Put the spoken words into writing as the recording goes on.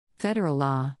Federal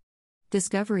law.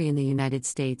 Discovery in the United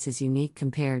States is unique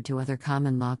compared to other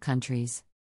common law countries.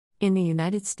 In the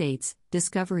United States,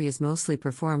 discovery is mostly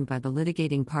performed by the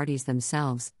litigating parties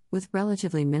themselves, with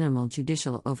relatively minimal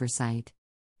judicial oversight.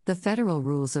 The Federal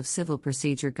Rules of Civil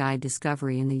Procedure guide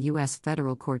discovery in the U.S.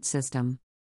 federal court system.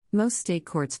 Most state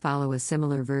courts follow a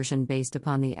similar version based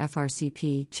upon the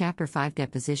FRCP Chapter 5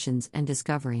 Depositions and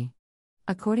Discovery.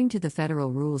 According to the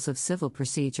Federal Rules of Civil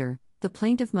Procedure, the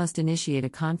plaintiff must initiate a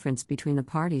conference between the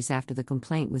parties after the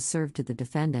complaint was served to the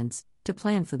defendants, to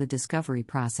plan for the discovery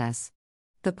process.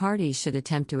 The parties should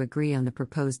attempt to agree on the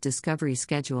proposed discovery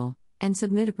schedule, and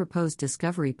submit a proposed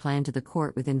discovery plan to the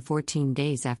court within 14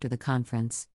 days after the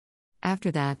conference.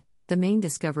 After that, the main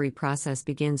discovery process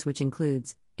begins, which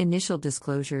includes initial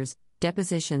disclosures,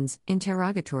 depositions,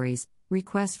 interrogatories,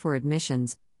 requests for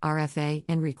admissions, RFA,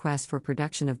 and requests for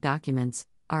production of documents,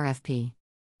 RFP.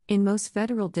 In most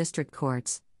federal district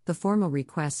courts, the formal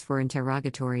requests for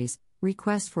interrogatories,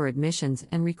 requests for admissions,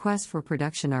 and requests for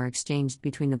production are exchanged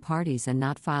between the parties and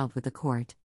not filed with the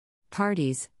court.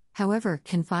 Parties, however,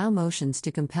 can file motions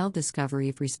to compel discovery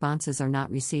if responses are not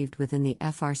received within the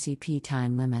FRCP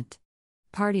time limit.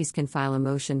 Parties can file a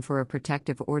motion for a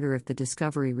protective order if the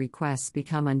discovery requests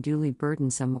become unduly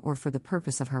burdensome or for the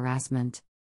purpose of harassment.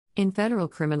 In federal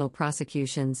criminal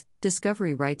prosecutions,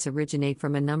 discovery rights originate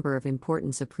from a number of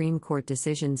important Supreme Court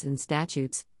decisions and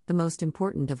statutes, the most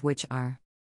important of which are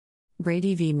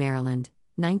Brady v. Maryland,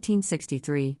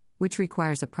 1963, which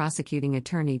requires a prosecuting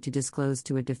attorney to disclose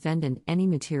to a defendant any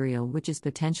material which is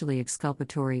potentially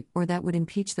exculpatory or that would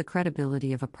impeach the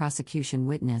credibility of a prosecution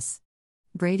witness.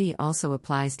 Brady also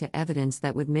applies to evidence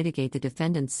that would mitigate the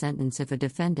defendant's sentence if a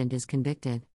defendant is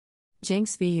convicted.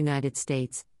 Jenks v. United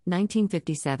States,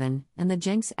 1957, and the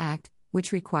Jenks Act,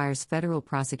 which requires federal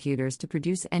prosecutors to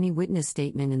produce any witness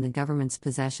statement in the government's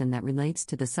possession that relates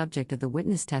to the subject of the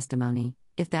witness testimony,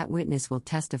 if that witness will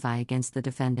testify against the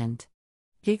defendant.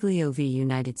 Giglio v.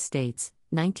 United States,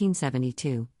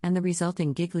 1972, and the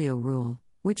resulting Giglio Rule,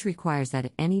 which requires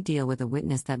that any deal with a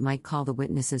witness that might call the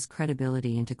witness's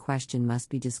credibility into question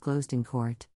must be disclosed in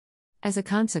court. As a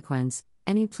consequence,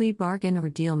 any plea bargain or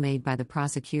deal made by the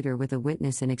prosecutor with a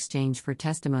witness in exchange for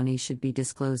testimony should be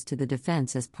disclosed to the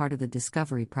defense as part of the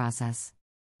discovery process.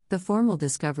 The formal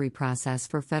discovery process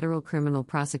for federal criminal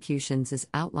prosecutions is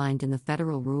outlined in the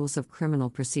Federal Rules of Criminal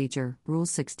Procedure, Rule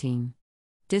 16.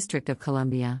 District of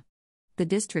Columbia. The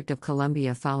District of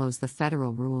Columbia follows the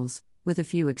federal rules, with a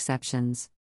few exceptions.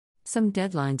 Some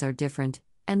deadlines are different,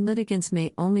 and litigants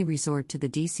may only resort to the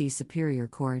D.C. Superior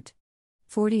Court.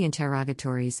 40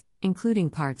 interrogatories, including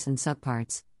parts and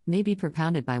subparts, may be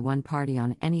propounded by one party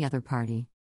on any other party.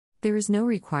 There is no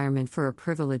requirement for a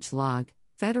privilege log.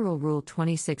 Federal Rule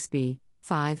 26b,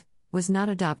 5, was not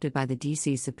adopted by the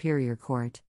D.C. Superior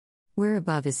Court. Where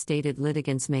above is stated,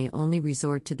 litigants may only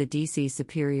resort to the D.C.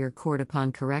 Superior Court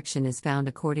upon correction is found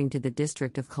according to the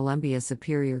District of Columbia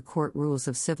Superior Court Rules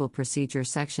of Civil Procedure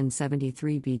Section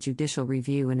 73b Judicial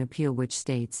Review and Appeal, which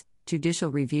states,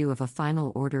 judicial review of a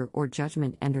final order or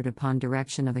judgment entered upon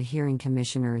direction of a hearing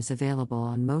commissioner is available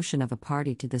on motion of a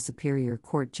party to the Superior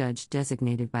Court judge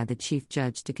designated by the Chief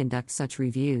Judge to conduct such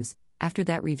reviews. After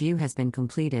that review has been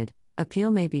completed,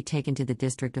 appeal may be taken to the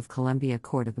District of Columbia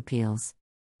Court of Appeals.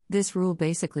 This rule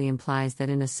basically implies that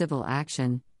in a civil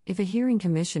action, if a hearing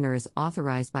commissioner is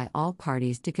authorized by all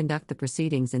parties to conduct the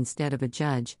proceedings instead of a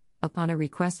judge, upon a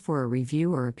request for a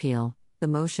review or appeal, the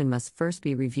motion must first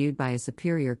be reviewed by a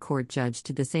Superior Court judge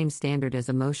to the same standard as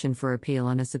a motion for appeal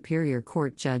on a Superior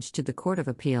Court judge to the Court of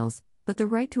Appeals, but the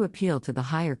right to appeal to the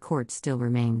higher court still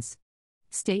remains.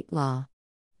 State law.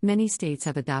 Many states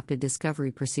have adopted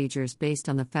discovery procedures based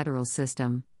on the federal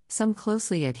system. Some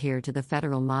closely adhere to the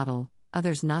federal model,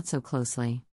 others not so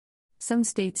closely. Some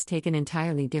states take an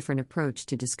entirely different approach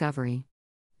to discovery.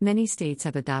 Many states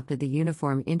have adopted the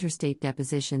Uniform Interstate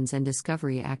Depositions and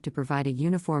Discovery Act to provide a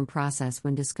uniform process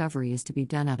when discovery is to be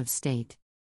done out of state.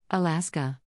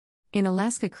 Alaska. In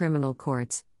Alaska criminal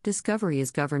courts, discovery is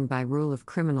governed by Rule of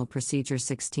Criminal Procedure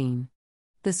 16.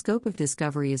 The scope of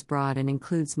discovery is broad and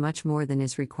includes much more than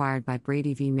is required by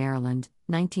Brady v. Maryland,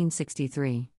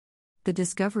 1963. The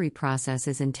discovery process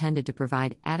is intended to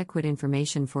provide adequate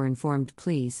information for informed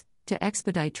pleas, to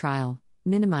expedite trial,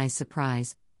 minimize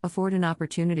surprise, afford an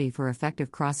opportunity for effective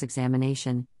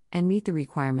cross-examination, and meet the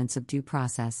requirements of due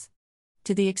process.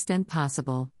 To the extent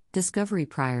possible, discovery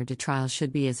prior to trial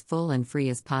should be as full and free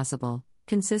as possible,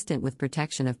 consistent with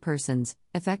protection of persons,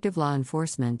 effective law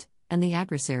enforcement, and the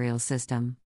adversarial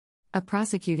system. A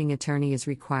prosecuting attorney is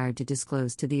required to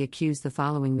disclose to the accused the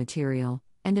following material,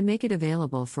 and to make it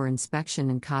available for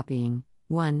inspection and copying: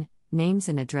 1. Names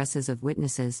and addresses of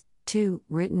witnesses, 2.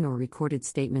 Written or recorded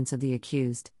statements of the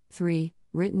accused. 3.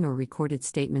 Written or recorded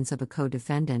statements of a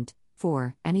co-defendant.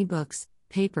 4. Any books,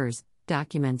 papers,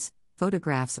 documents,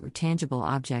 photographs or tangible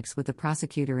objects which the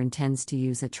prosecutor intends to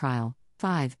use at trial.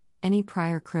 5. Any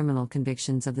prior criminal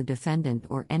convictions of the defendant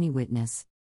or any witness.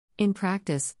 In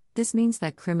practice, this means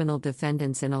that criminal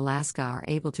defendants in Alaska are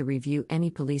able to review any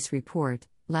police report,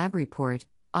 lab report,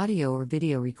 audio or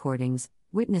video recordings,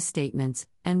 witness statements,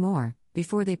 and more,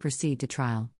 before they proceed to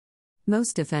trial.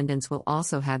 Most defendants will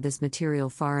also have this material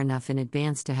far enough in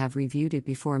advance to have reviewed it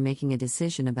before making a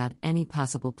decision about any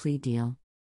possible plea deal.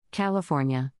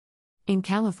 California. In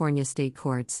California state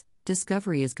courts,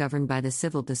 discovery is governed by the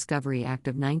Civil Discovery Act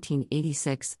of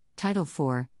 1986, Title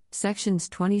IV, Sections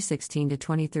 2016 to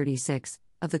 2036,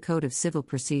 of the Code of Civil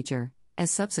Procedure,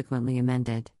 as subsequently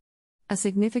amended. A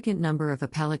significant number of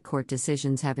appellate court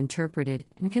decisions have interpreted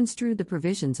and construed the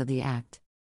provisions of the Act.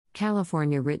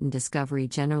 California written discovery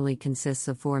generally consists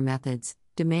of 4 methods: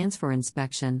 demands for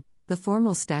inspection, the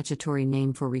formal statutory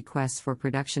name for requests for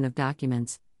production of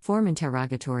documents, form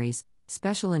interrogatories,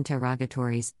 special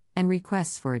interrogatories, and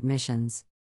requests for admissions.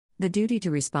 The duty to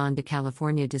respond to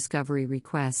California discovery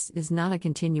requests is not a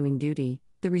continuing duty.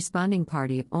 The responding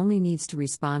party only needs to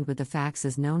respond with the facts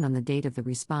as known on the date of the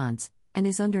response, and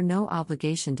is under no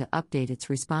obligation to update its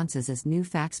responses as new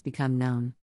facts become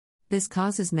known. This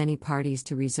causes many parties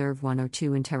to reserve 1 or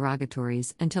 2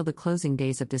 interrogatories until the closing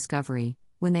days of discovery,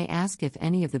 when they ask if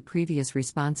any of the previous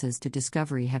responses to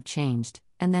discovery have changed,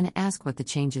 and then ask what the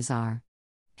changes are.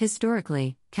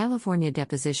 Historically, California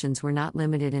depositions were not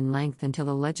limited in length until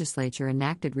the legislature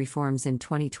enacted reforms in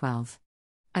 2012.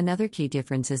 Another key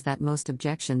difference is that most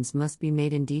objections must be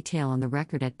made in detail on the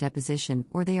record at deposition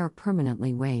or they are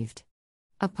permanently waived.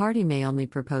 A party may only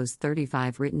propose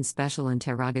 35 written special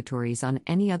interrogatories on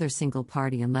any other single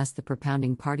party unless the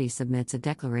propounding party submits a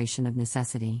declaration of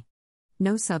necessity.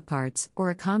 No subparts, or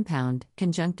a compound,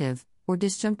 conjunctive, or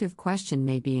disjunctive question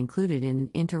may be included in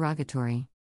an interrogatory.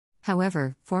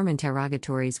 However, form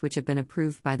interrogatories which have been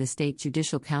approved by the State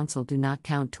Judicial Council do not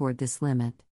count toward this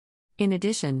limit. In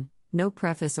addition, no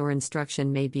preface or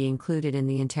instruction may be included in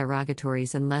the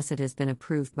interrogatories unless it has been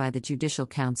approved by the Judicial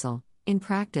Council. In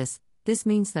practice, this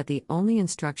means that the only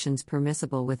instructions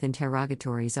permissible with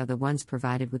interrogatories are the ones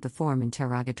provided with the form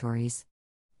interrogatories.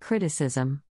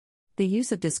 Criticism. The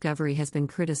use of discovery has been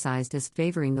criticized as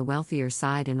favoring the wealthier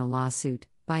side in a lawsuit,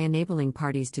 by enabling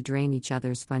parties to drain each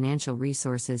other's financial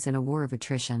resources in a war of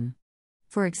attrition.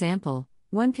 For example,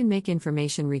 one can make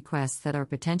information requests that are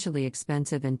potentially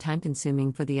expensive and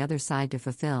time-consuming for the other side to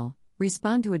fulfill,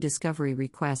 respond to a discovery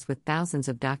request with thousands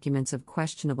of documents of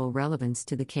questionable relevance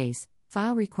to the case,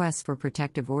 file requests for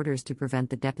protective orders to prevent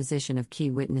the deposition of key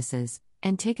witnesses,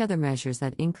 and take other measures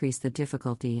that increase the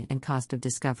difficulty and cost of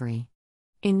discovery.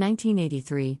 In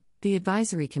 1983, the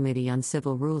Advisory Committee on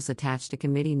Civil Rules attached a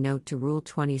committee note to Rule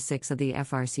 26 of the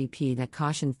FRCP that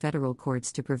cautioned federal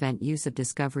courts to prevent use of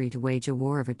discovery to wage a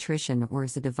war of attrition or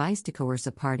as a device to coerce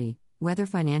a party, whether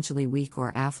financially weak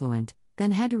or affluent,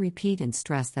 then had to repeat and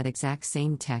stress that exact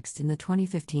same text in the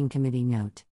 2015 committee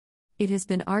note. It has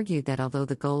been argued that although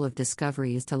the goal of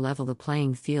discovery is to level the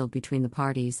playing field between the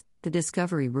parties, the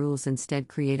discovery rules instead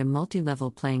create a multi-level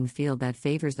playing field that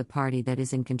favors the party that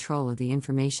is in control of the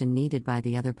information needed by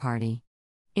the other party.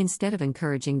 Instead of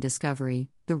encouraging discovery,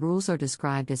 the rules are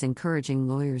described as encouraging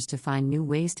lawyers to find new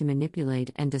ways to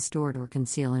manipulate and distort or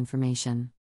conceal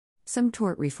information. Some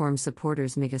tort reform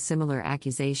supporters make a similar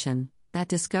accusation, that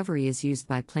discovery is used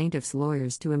by plaintiffs'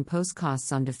 lawyers to impose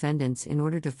costs on defendants in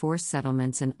order to force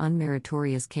settlements in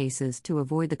unmeritorious cases to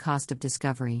avoid the cost of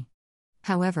discovery.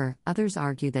 However, others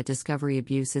argue that discovery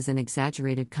abuse is an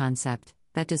exaggerated concept,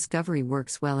 that discovery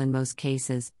works well in most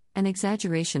cases, an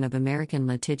exaggeration of American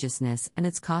litigiousness and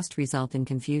its cost result in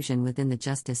confusion within the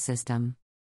justice system.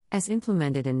 As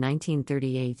implemented in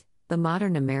 1938, the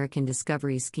modern American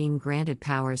discovery scheme granted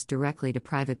powers directly to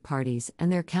private parties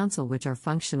and their counsel which are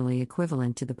functionally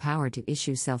equivalent to the power to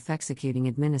issue self-executing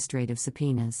administrative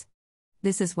subpoenas.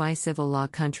 This is why civil law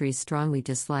countries strongly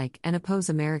dislike and oppose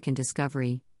American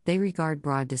discovery. They regard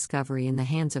broad discovery in the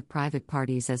hands of private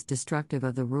parties as destructive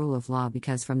of the rule of law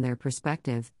because from their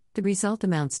perspective, the result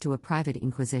amounts to a private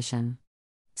inquisition.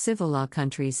 Civil law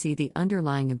countries see the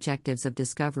underlying objectives of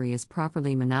discovery as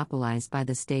properly monopolized by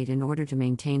the state in order to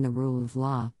maintain the rule of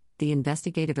law. The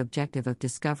investigative objective of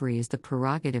discovery is the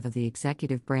prerogative of the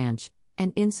executive branch,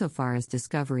 and insofar as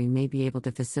discovery may be able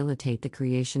to facilitate the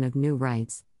creation of new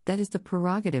rights, that is the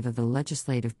prerogative of the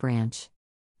legislative branch.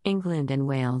 England and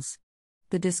Wales.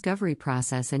 The discovery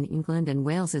process in England and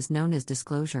Wales is known as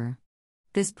disclosure.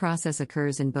 This process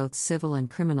occurs in both civil and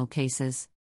criminal cases.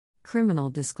 Criminal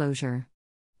disclosure.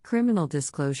 Criminal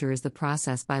disclosure is the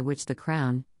process by which the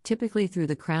Crown, typically through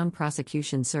the Crown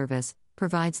Prosecution Service,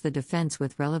 provides the defense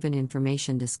with relevant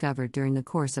information discovered during the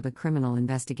course of a criminal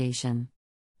investigation.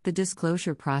 The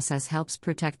disclosure process helps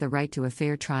protect the right to a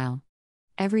fair trial.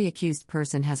 Every accused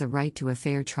person has a right to a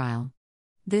fair trial.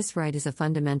 This right is a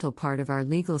fundamental part of our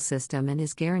legal system and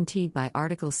is guaranteed by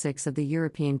Article 6 of the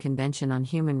European Convention on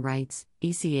Human Rights,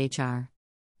 ECHR.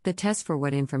 The test for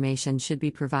what information should be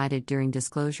provided during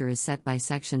disclosure is set by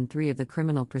Section 3 of the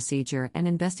Criminal Procedure and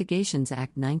Investigations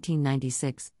Act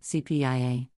 1996,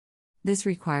 CPIA. This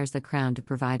requires the Crown to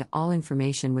provide all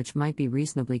information which might be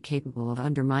reasonably capable of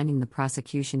undermining the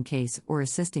prosecution case or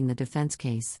assisting the defense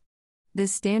case.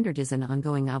 This standard is an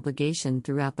ongoing obligation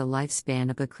throughout the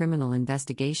lifespan of a criminal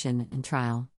investigation and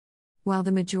trial. While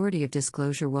the majority of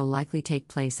disclosure will likely take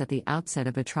place at the outset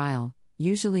of a trial,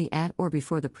 usually at or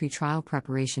before the pretrial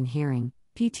preparation hearing,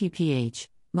 PTPH,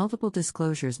 multiple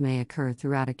disclosures may occur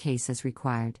throughout a case as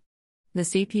required. The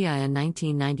CPIA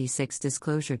 1996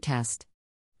 Disclosure Test.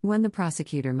 When the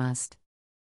prosecutor must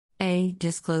a.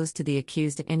 Disclose to the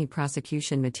accused any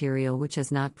prosecution material which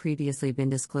has not previously been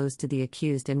disclosed to the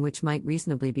accused and which might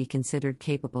reasonably be considered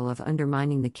capable of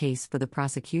undermining the case for the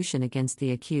prosecution against the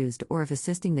accused or of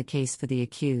assisting the case for the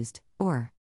accused,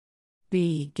 or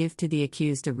b. Give to the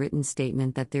accused a written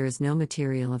statement that there is no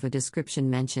material of a description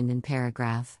mentioned in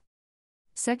paragraph.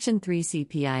 Section 3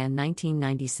 CPIA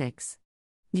 1996.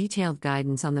 Detailed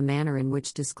guidance on the manner in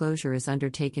which disclosure is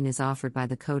undertaken is offered by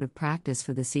the Code of Practice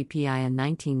for the CPIA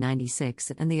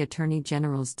 1996 and the Attorney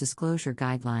General's Disclosure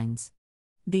Guidelines.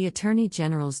 The Attorney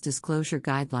General's Disclosure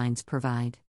Guidelines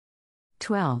provide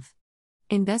 12.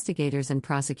 Investigators and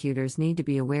prosecutors need to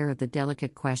be aware of the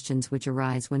delicate questions which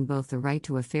arise when both the right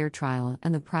to a fair trial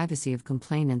and the privacy of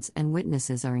complainants and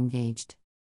witnesses are engaged.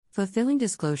 Fulfilling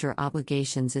disclosure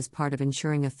obligations is part of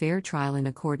ensuring a fair trial in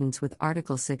accordance with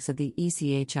Article 6 of the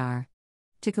ECHR.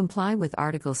 To comply with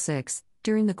Article 6,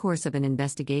 during the course of an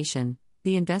investigation,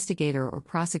 the investigator or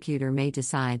prosecutor may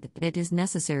decide that it is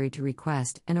necessary to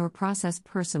request and/or process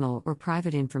personal or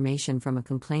private information from a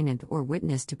complainant or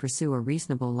witness to pursue a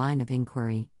reasonable line of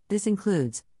inquiry. This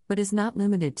includes, but is not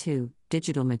limited to,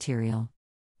 digital material.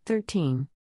 13.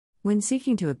 When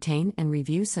seeking to obtain and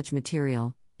review such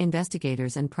material,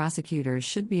 investigators and prosecutors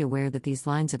should be aware that these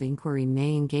lines of inquiry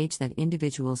may engage that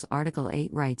individual's Article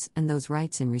 8 rights and those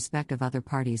rights in respect of other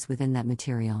parties within that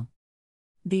material.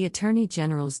 The Attorney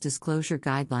General's Disclosure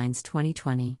Guidelines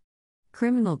 2020.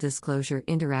 Criminal disclosure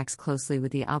interacts closely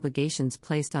with the obligations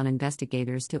placed on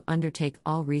investigators to undertake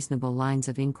all reasonable lines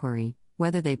of inquiry,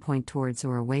 whether they point towards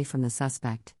or away from the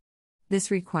suspect. This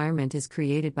requirement is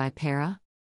created by Para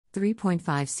 3.5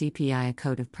 CPIA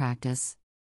Code of Practice.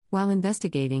 While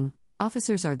investigating,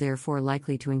 officers are therefore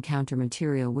likely to encounter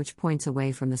material which points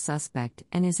away from the suspect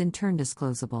and is in turn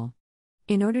disclosable.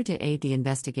 In order to aid the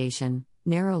investigation,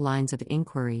 narrow lines of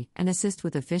inquiry, and assist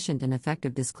with efficient and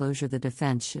effective disclosure, the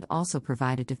defense should also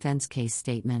provide a defense case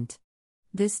statement.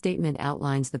 This statement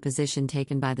outlines the position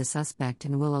taken by the suspect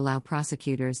and will allow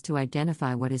prosecutors to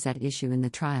identify what is at issue in the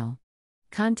trial.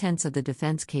 Contents of the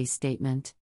defense case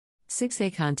statement.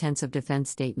 6a Contents of defense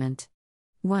statement.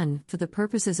 1. For the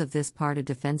purposes of this part, a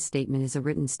defense statement is a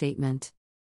written statement.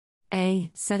 A.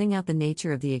 Setting out the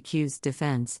nature of the accused's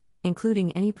defense,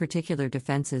 including any particular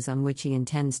defenses on which he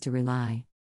intends to rely.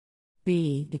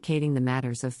 B. Indicating the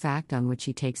matters of fact on which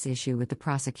he takes issue with the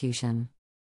prosecution.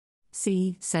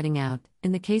 C. Setting out,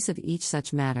 in the case of each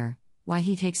such matter, why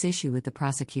he takes issue with the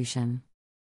prosecution.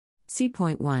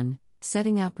 C.1.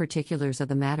 Setting out particulars of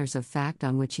the matters of fact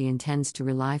on which he intends to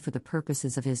rely for the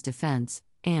purposes of his defense,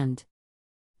 and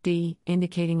D.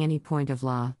 Indicating any point of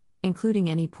law, including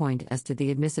any point as to the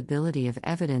admissibility of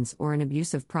evidence or an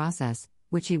abusive process,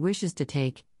 which he wishes to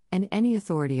take, and any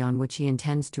authority on which he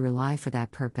intends to rely for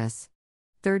that purpose.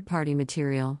 Third-party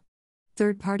material.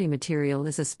 Third-party material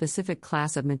is a specific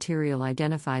class of material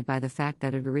identified by the fact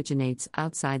that it originates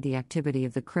outside the activity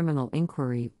of the criminal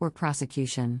inquiry or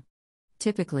prosecution.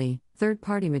 Typically,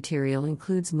 third-party material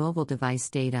includes mobile device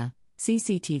data,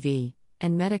 CCTV,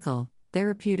 and medical,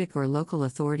 therapeutic or local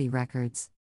authority records.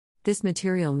 This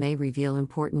material may reveal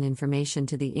important information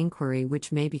to the inquiry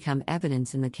which may become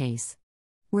evidence in the case.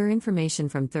 Where information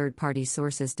from third-party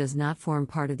sources does not form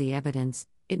part of the evidence,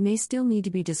 it may still need to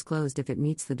be disclosed if it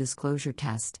meets the disclosure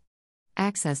test.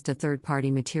 Access to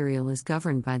third-party material is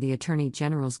governed by the Attorney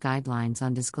General's Guidelines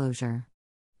on Disclosure.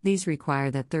 These require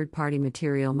that third-party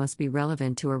material must be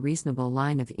relevant to a reasonable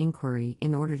line of inquiry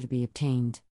in order to be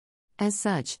obtained. As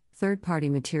such, third-party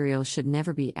material should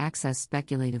never be accessed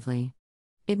speculatively.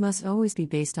 It must always be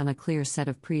based on a clear set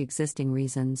of pre-existing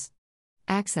reasons.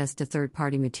 Access to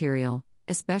third-party material,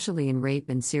 especially in rape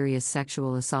and serious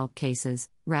sexual assault cases,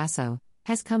 RASO,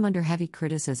 has come under heavy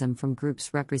criticism from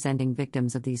groups representing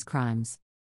victims of these crimes.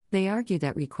 They argue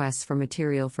that requests for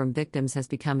material from victims has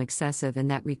become excessive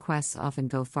and that requests often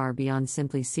go far beyond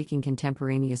simply seeking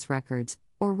contemporaneous records,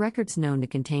 or records known to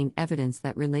contain evidence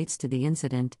that relates to the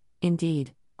incident.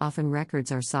 Indeed, often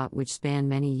records are sought which span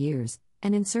many years,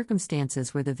 and in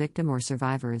circumstances where the victim or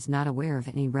survivor is not aware of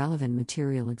any relevant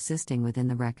material existing within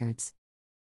the records.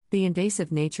 The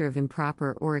invasive nature of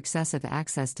improper or excessive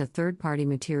access to third-party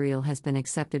material has been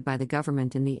accepted by the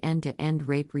government in the End-to-End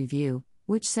Rape Review,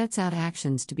 which sets out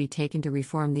actions to be taken to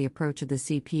reform the approach of the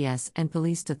CPS and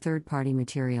police to third-party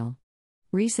material.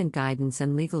 Recent guidance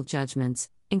and legal judgments,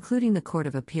 including the Court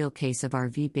of Appeal case of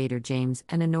R.V. Bader James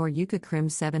and Anor Yuka Crim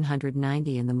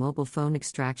 790 and the mobile phone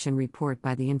extraction report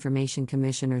by the Information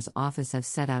Commissioner's Office, have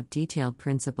set out detailed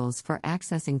principles for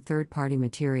accessing third-party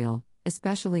material,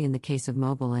 especially in the case of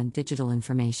mobile and digital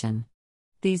information.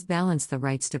 These balance the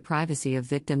rights to privacy of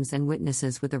victims and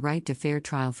witnesses with the right to fair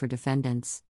trial for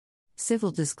defendants.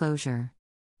 Civil disclosure.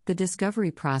 The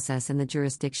discovery process in the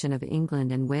jurisdiction of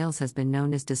England and Wales has been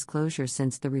known as disclosure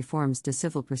since the reforms to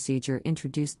civil procedure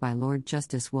introduced by Lord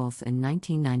Justice Wolfe in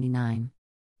 1999.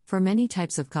 For many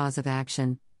types of cause of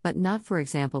action, but not for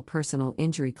example personal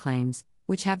injury claims,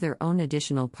 which have their own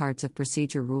additional parts of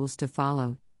procedure rules to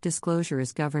follow, disclosure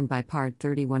is governed by Part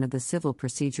 31 of the Civil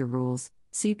Procedure Rules,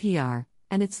 CPR,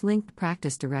 and its linked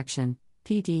Practice Direction,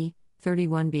 PD,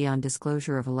 31B on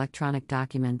disclosure of electronic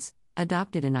documents,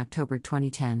 adopted in October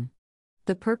 2010.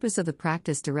 The purpose of the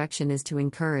practice direction is to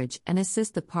encourage and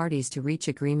assist the parties to reach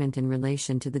agreement in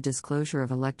relation to the disclosure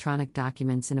of electronic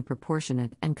documents in a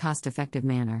proportionate and cost-effective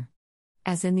manner.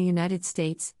 As in the United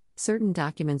States, certain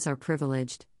documents are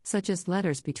privileged, such as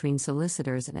letters between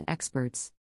solicitors and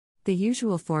experts. The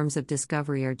usual forms of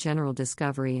discovery are general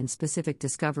discovery and specific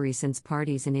discovery, since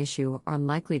parties in issue are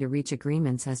unlikely to reach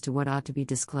agreements as to what ought to be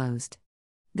disclosed.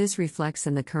 This reflects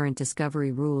in the current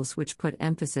discovery rules, which put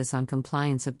emphasis on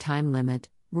compliance of time limit,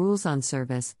 rules on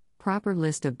service, proper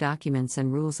list of documents,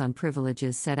 and rules on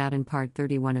privileges set out in Part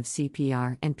 31 of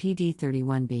CPR and PD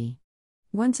 31B.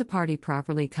 Once a party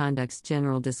properly conducts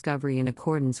general discovery in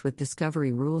accordance with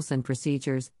discovery rules and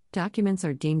procedures, documents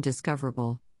are deemed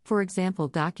discoverable. For example,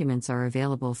 documents are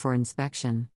available for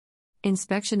inspection.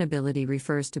 Inspectionability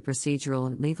refers to procedural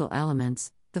and legal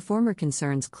elements. The former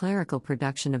concerns clerical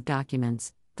production of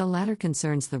documents, the latter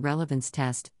concerns the relevance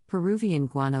test, Peruvian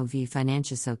Guano v.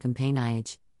 Financiaso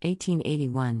Compañía,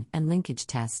 1881, and linkage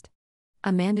test.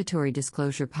 A mandatory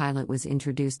disclosure pilot was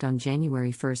introduced on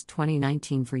January 1,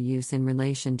 2019 for use in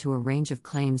relation to a range of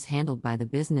claims handled by the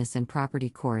business and property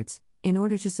courts, in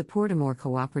order to support a more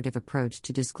cooperative approach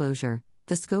to disclosure,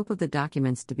 the scope of the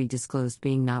documents to be disclosed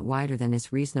being not wider than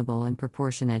is reasonable and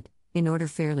proportionate, in order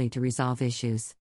fairly to resolve issues.